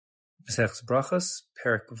Berachos Brachos,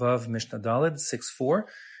 Perak Vav, Mishnah Daled, 6.4.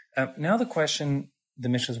 Now the question the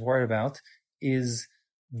Mishnah is worried about is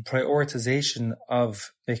the prioritization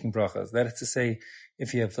of making brachas. That is to say,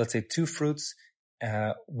 if you have, let's say, two fruits,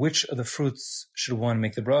 which of the fruits should one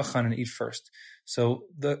make the bracha on and eat first? So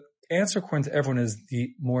the answer, according to everyone, is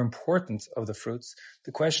the more important of the fruits.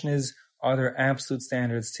 The question is, are there absolute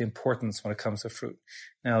standards to importance when it comes to fruit?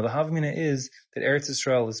 Now, the Havamina is that Eretz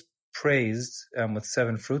Yisrael is praised with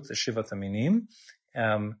 7 fruits, the Shivat Aminim,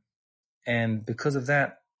 and because of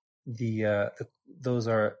that, those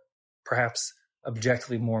are perhaps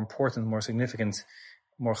objectively more important, more significant,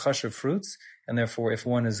 more chashuv fruits, and therefore, if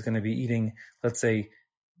one is going to be eating, let's say,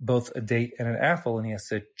 both a date and an apple, and he has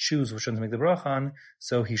to choose which one to make the bracha on,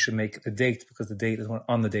 so he should make the date because the date is one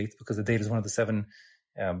of the 7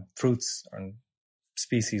 fruits or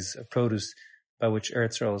species of produce by which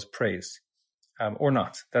Eretz Yisrael is praised, or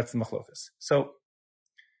not. That's the machlokas. So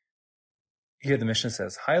here the Mishnah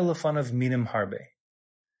says, "Hayalafanav minim harbe."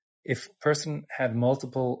 If a person had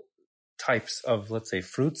multiple types of, let's say,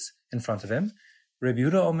 fruits in front of him, Rabbi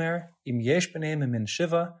Yehuda Omer, im yesh b'neim min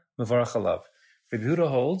shiva mevarach alav. Rabbi Yehuda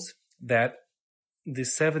holds that the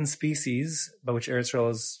 7 species by which Eretz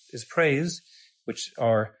Yisrael is praised, which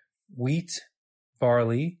are wheat,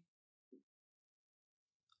 barley,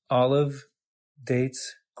 olive,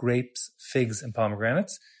 dates, grapes, figs, and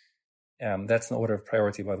pomegranates. That's in the order of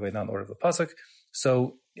priority, by the way, not in the order of the pasuk.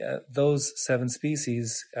 So those 7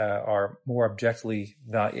 species are more objectively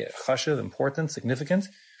chashuv, important, significant,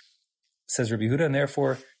 says Rabbi Yehuda, and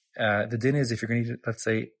therefore the din is if you're going to eat, let's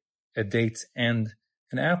say, a date and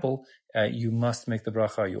an apple, you must make the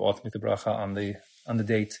bracha, you ought to make the bracha on the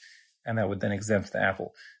date, and that would then exempt the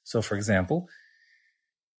apple. So, for example,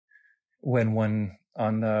 when one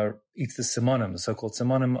eats the simonim, the so-called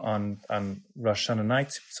simonim on Rosh Hashanah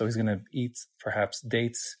night, so he's going to eat perhaps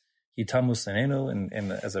dates, yitamus nenenu,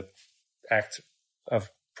 and as a act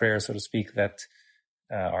of prayer, so to speak, that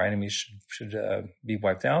our enemies should be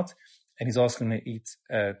wiped out. And he's also going to eat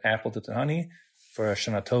apple to honey for a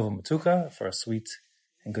shana tova matuka, for a sweet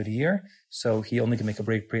and good year. So he only can make a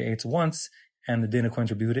break pre-8 once, and the din according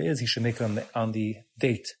to Rabbi Yehuda is he should make it on the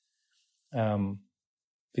date,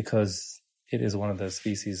 because it is one of the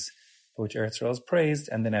species for which Eretz Yisrael is praised,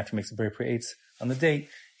 and then after he makes a break pre-8 on the date,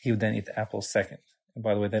 he would then eat the apple second. And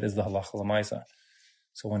by the way, that is the halacha l'maisa.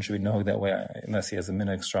 So one should be nohag that way, unless he has a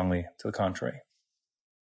minhag strongly to the contrary.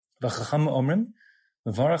 V'chacham omrim,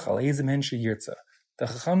 mevarach al eizem hen sheyirtza. The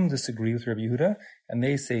chacham disagree with Rabbi Yehuda, and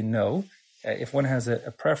they say no. If one has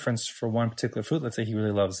a preference for one particular fruit, let's say he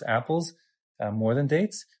really loves apples more than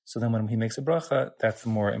dates, so then when he makes a bracha, that's the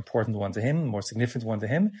more important one to him, the more significant one to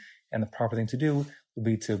him, and the proper thing to do would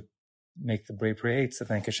be to make the brei pre-8 to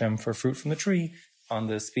thank Hashem for fruit from the tree on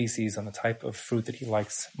the species, on the type of fruit that he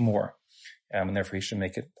likes more. And therefore he should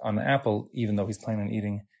make it on the apple, even though he's planning on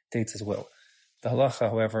eating dates as well. The halacha,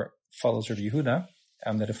 however, follows Rabbi Yehuda,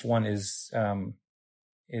 that if one is planning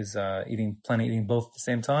on eating both at the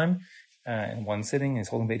same time, in one sitting, is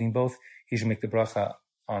holding by eating both, he should make the bracha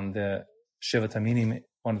on the Shivat Aminim,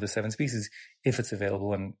 one of the 7 species, if it's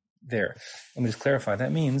available and there. Let me just clarify.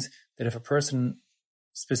 That means that if a person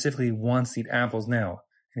specifically wants to eat apples now,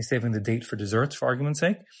 and he's saving the date for dessert, for argument's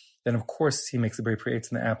sake, then of course he makes the brei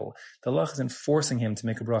pre-8 in the apple. The halach isn't forcing him to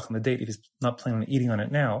make a bracha on the date if he's not planning on eating on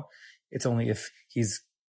it now. It's only if he's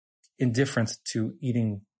indifferent to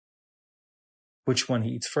eating which one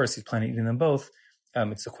he eats first, he's planning on eating them both.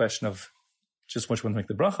 It's a question of just which one to make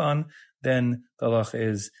the bracha on. Then the halacha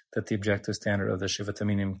is that the objective standard of the Shivat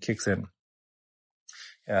Aminim kicks in.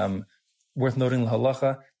 Worth noting the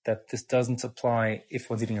halacha that this doesn't apply if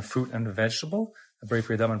one's eating a fruit and a vegetable, a brei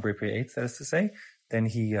pre-adam and brei pre-8, that is to say, then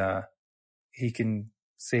he can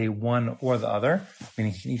say one or the other,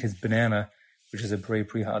 meaning he can eat his banana, which is a brei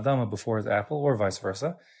pre-adama, before his apple, or vice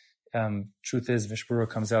versa. Truth is, Mishbura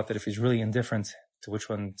comes out that if he's really indifferent to which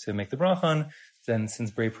one to make the bracha on, then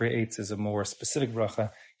since brei pre-8 is a more specific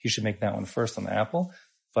bracha, he should make that one first on the apple.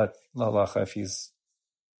 But la halacha, if he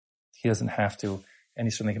doesn't have to, and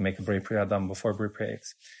he certainly can make a brei pre-adam before brei pre-8.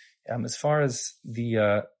 As far as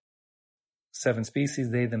the 7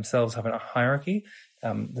 species, they themselves have a hierarchy.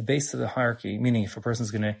 The base of the hierarchy, meaning if a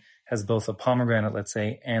person has both a pomegranate, let's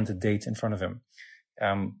say, and a date in front of him,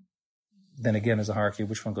 then again, there's a hierarchy,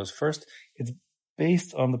 which one goes first. It's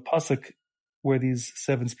based on the pasuk where these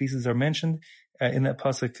 7 species are mentioned. In that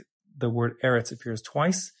pasuk, the word eretz appears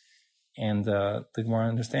twice, and the Gemara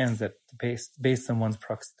understands that based on one's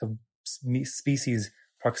the species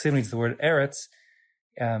proximity to the word eretz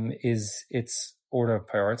is its order of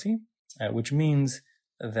priority, which means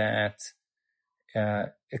that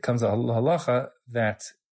it comes out halacha that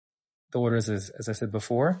the order is, as I said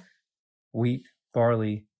before, wheat,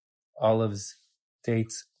 barley, olives,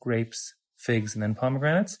 dates, grapes, figs, and then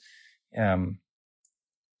pomegranates. I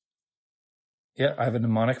have a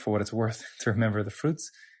mnemonic for what it's worth to remember the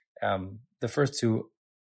fruits. The first two,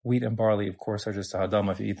 wheat and barley, of course, are just a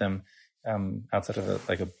hadama if you eat them outside of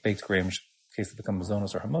a baked grain, in case they become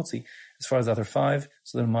mazonos or hamotzi. As far as the other five,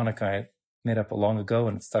 so the mnemonic I made up long ago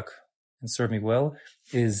and it stuck and served me well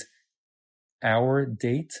is our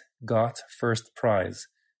date got first prize.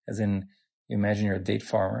 As in, you imagine you're a date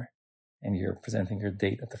farmer and you're presenting your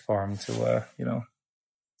date at the farm to, the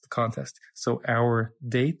contest. So our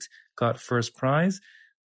date got first prize.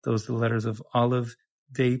 Those are the letters of olive,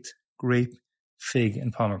 date, grape, fig,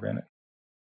 and pomegranate.